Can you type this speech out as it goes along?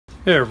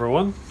Hey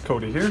everyone,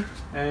 Cody here,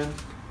 and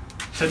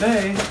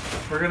today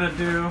we're going to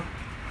do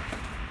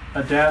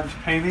a dabbed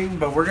painting,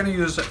 but we're going to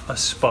use a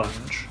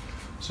sponge.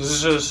 So this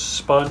is just a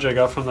sponge I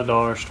got from the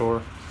dollar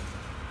store,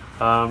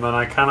 and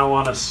I kind of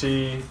want to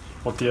see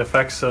what the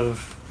effects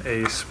of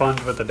a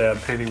sponge with a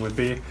dabbed painting would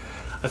be.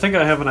 I think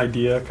I have an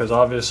idea, because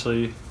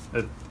obviously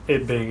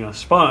it being a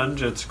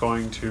sponge, it's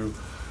going to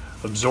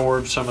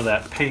absorb some of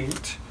that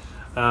paint.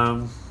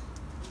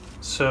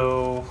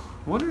 So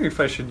I'm wondering if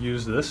I should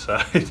use this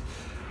side.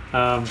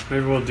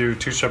 Maybe we'll do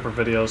two separate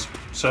videos.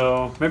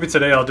 So maybe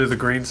today I'll do the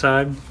green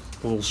side,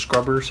 the little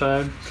scrubber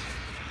side,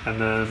 and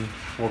then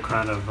we'll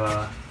kind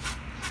of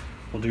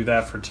we'll do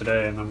that for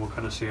today, and then we'll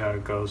kind of see how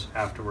it goes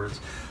afterwards.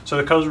 So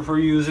the colors we're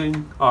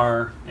using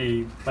are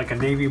like a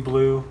navy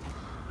blue,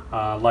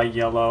 light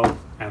yellow,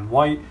 and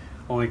white,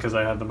 only because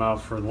I had them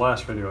out for the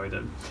last video I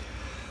did.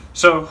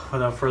 So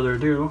without further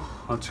ado,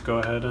 let's go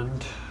ahead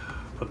and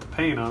put the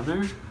paint on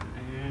there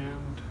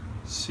and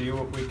see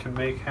what we can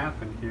make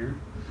happen here.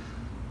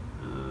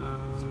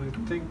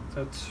 I think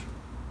that's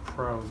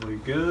probably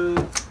good.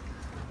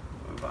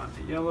 Move on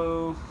to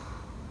yellow.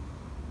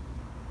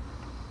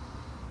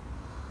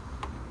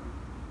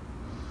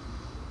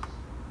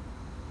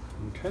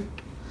 Okay.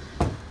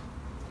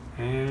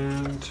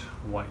 And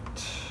white.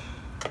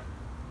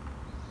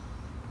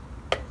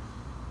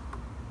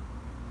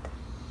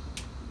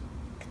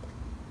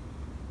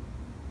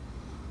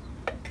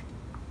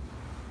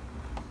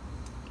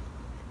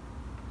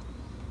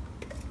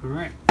 All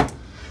right.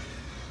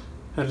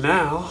 And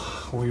now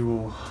we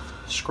will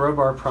scrub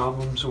our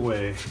problems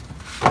away.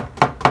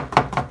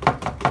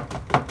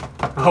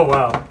 Oh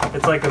wow,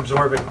 it's like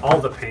absorbing all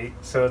the paint,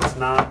 so it's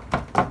not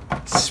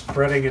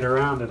spreading it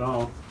around at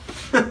all.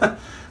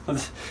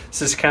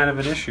 This is kind of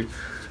an issue.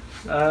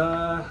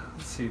 Let's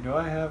see, do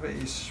I have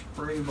a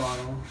spray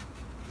bottle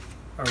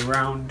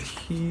around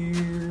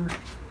here?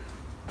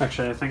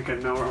 Actually, I think I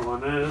know where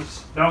one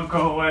is. Don't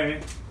go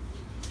away.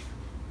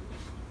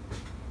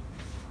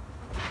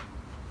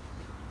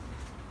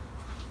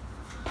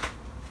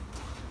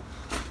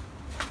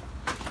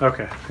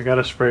 Okay, I got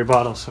a spray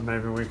bottle, so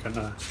maybe we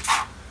can,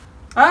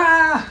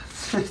 Ah!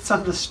 It's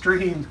on the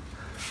stream.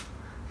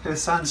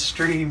 It's on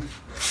stream.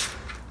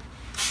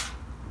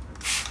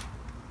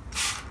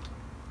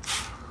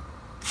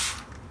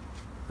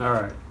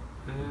 Alright,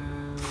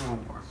 and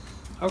one more.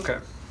 Okay.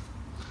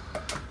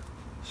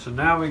 So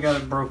now we got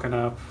it broken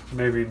up.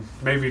 Maybe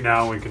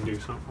now we can do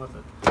something with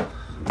it.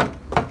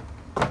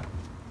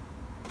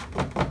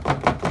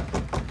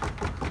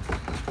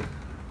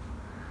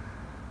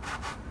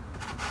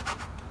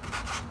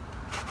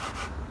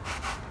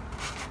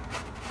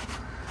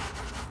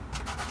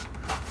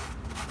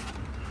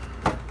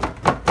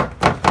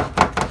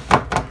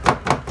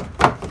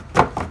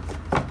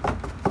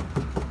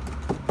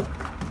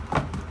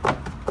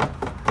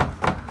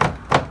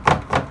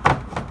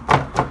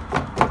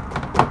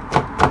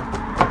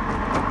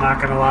 Not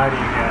gonna lie to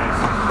you guys,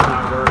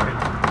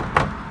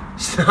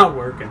 it's not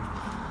working.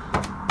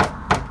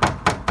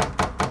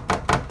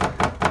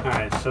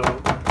 Alright, so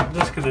I'm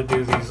just gonna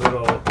do these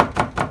little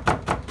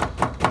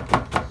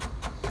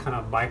kind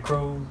of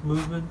micro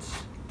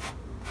movements.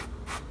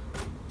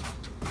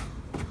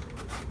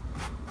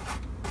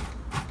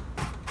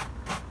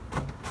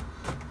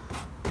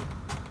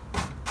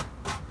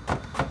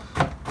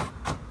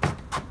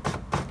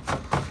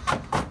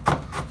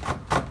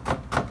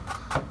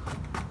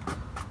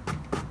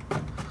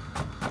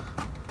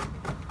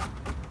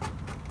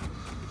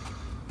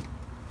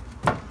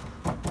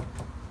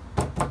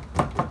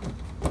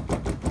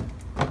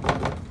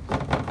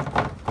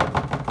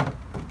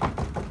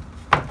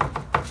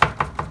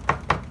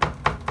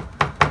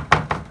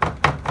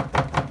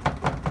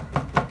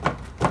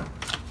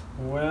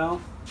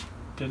 Well,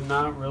 did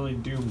not really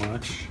do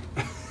much.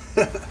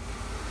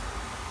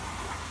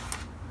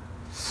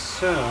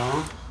 So,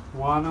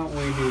 why don't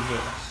we do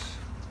this?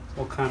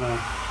 We'll kind of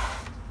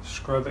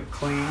scrub it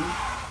clean,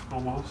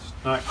 almost.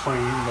 Not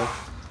clean, but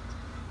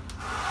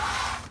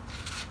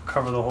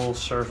cover the whole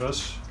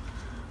surface.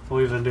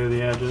 We'll even do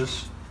the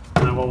edges.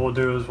 And then what we'll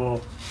do is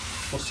we'll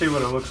see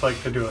what it looks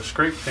like to do a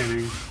scrape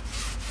painting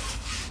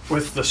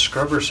with the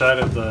scrubber side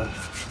of the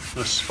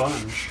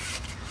sponge.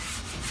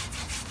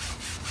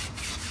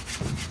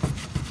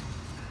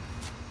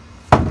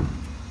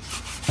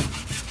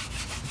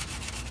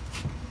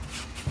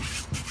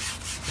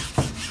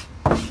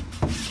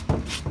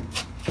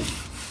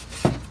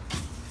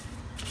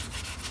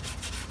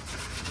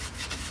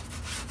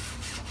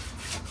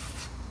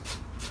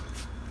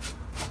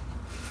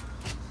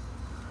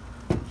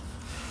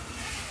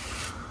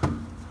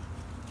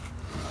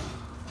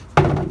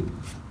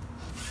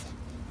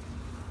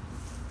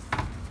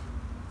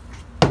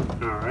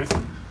 Alright,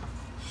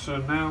 so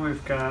now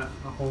we've got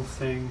the whole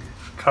thing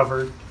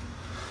covered.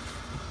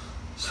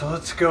 So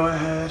let's go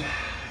ahead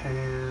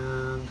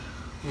and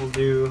we'll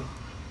do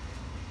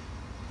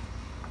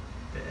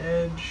the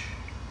edge.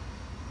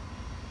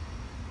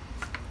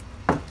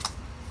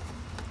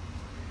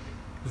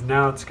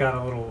 Now it's got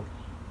a little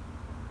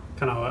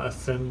kind of a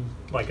thin,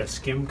 like a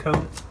skim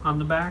coat on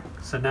the back.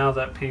 So now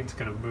that paint's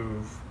gonna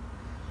move.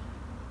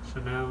 So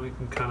now we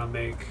can kind of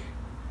make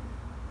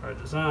our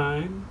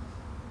design.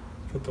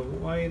 Put the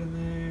white in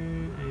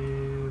there,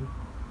 and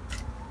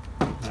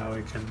now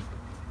we can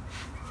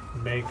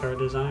make our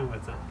design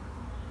with it.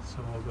 So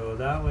we'll go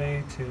that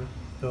way to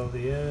fill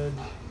the edge,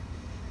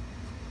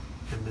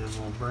 and then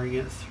we'll bring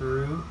it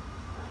through.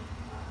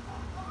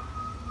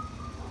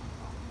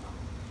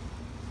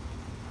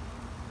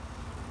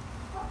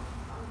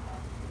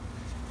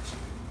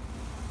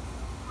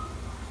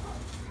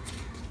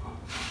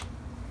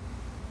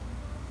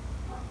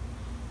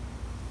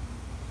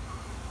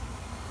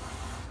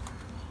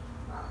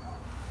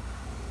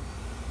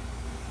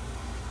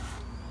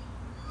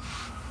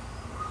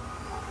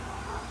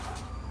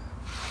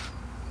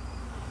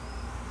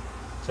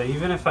 So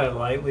even if I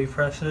lightly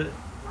press it,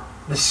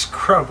 the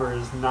scrubber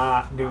is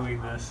not doing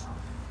this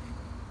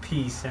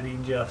piece any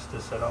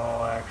justice at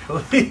all,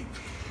 actually.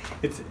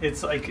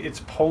 It's like it's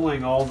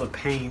pulling all the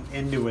paint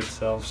into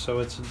itself, so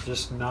it's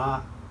just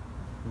not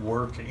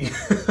working.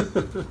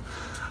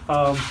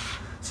 So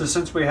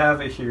since we have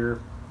it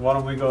here, why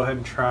don't we go ahead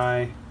and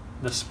try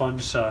the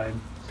sponge side,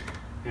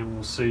 and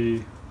we'll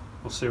see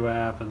what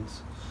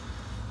happens.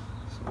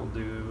 So we'll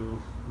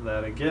do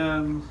that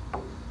again.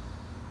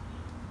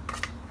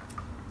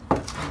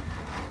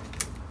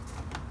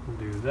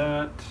 We'll do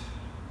that.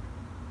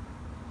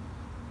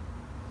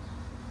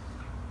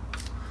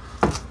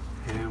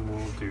 And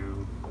we'll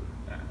do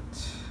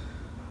that.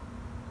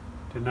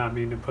 Did not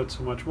mean to put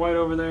so much white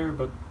over there,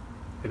 but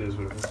it is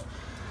what it is.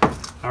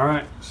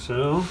 Alright,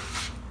 so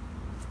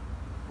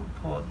we'll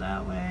pull it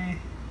that way.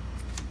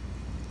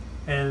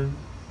 And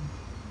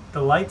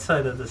the light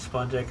side of the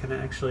sponge, I can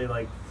actually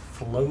like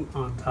float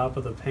on top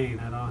of the paint.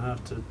 I don't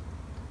have to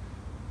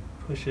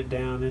push it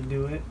down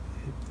into it.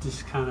 It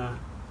just kind of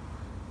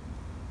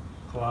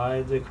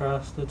glides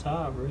across the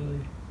top,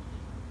 really.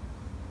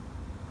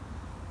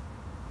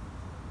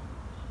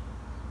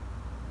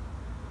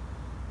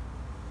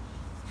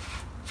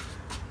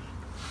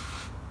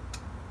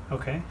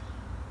 Okay,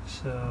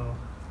 so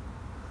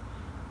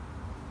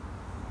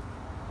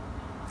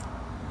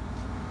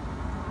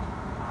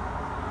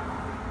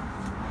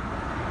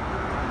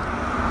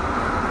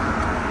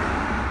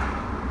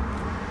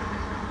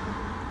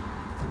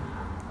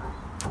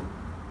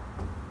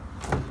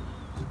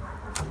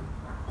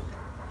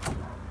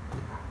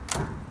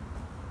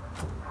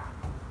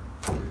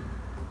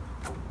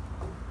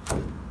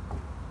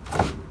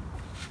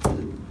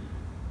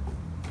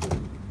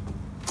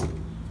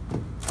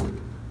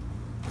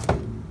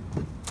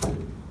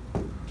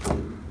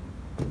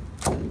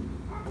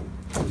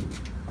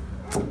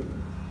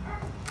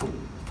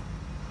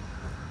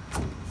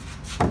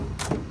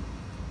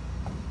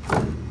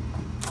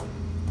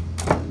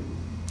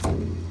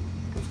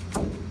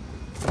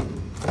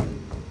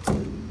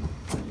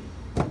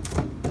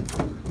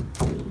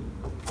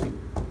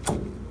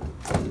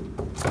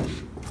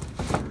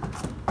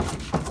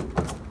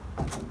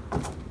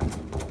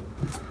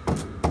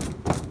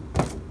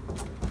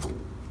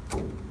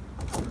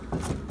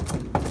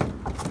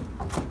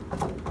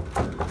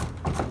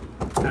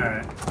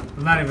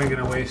I'm not even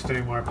going to waste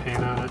any more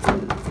paint on it.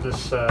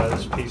 This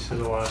piece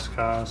is a lost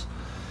cause.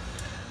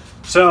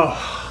 So,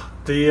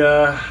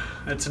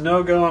 it's a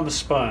no-go on the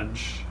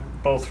sponge,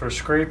 both for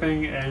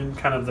scraping and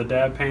kind of the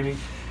dab painting.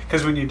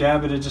 Because when you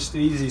dab it, it just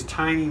needs these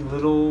tiny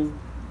little,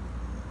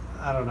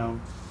 I don't know,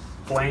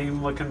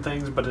 flame-looking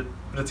things, but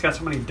it's got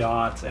so many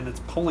dots, and it's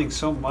pulling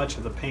so much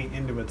of the paint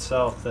into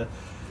itself that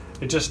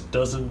it just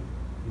doesn't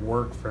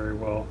work very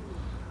well.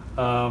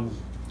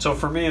 So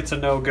for me, it's a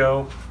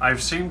no-go.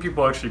 I've seen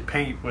people actually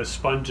paint with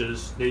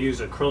sponges. They use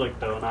acrylic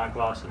though, not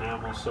gloss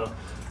enamel. So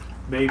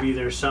maybe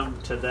there's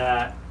something to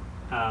that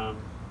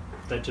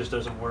that just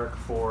doesn't work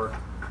for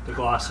the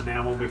gloss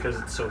enamel because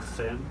it's so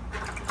thin.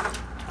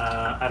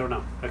 I don't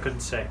know. I couldn't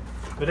say.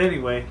 But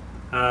anyway,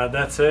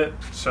 that's it.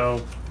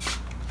 So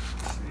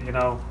you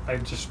know,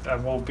 I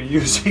won't be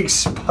using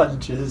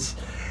sponges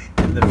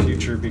in the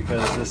future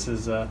because this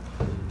is a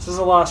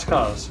lost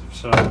cause.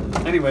 So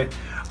anyway,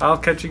 I'll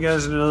catch you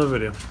guys in another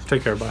video.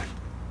 Take care, bye.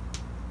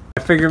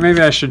 I figure maybe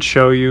I should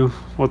show you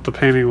what the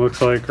painting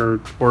looks like, or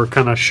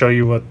kind of show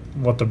you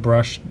what the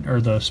brush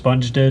or the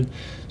sponge did,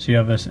 so you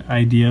have this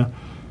idea.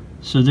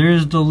 So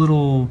there's the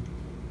little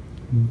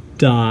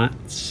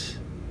dots,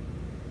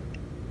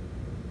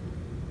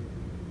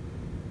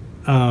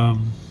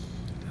 and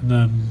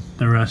then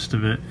the rest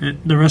of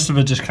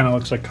it just kind of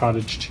looks like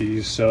cottage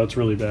cheese, so it's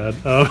really bad.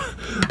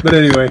 But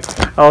anyway,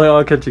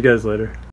 I'll catch you guys later.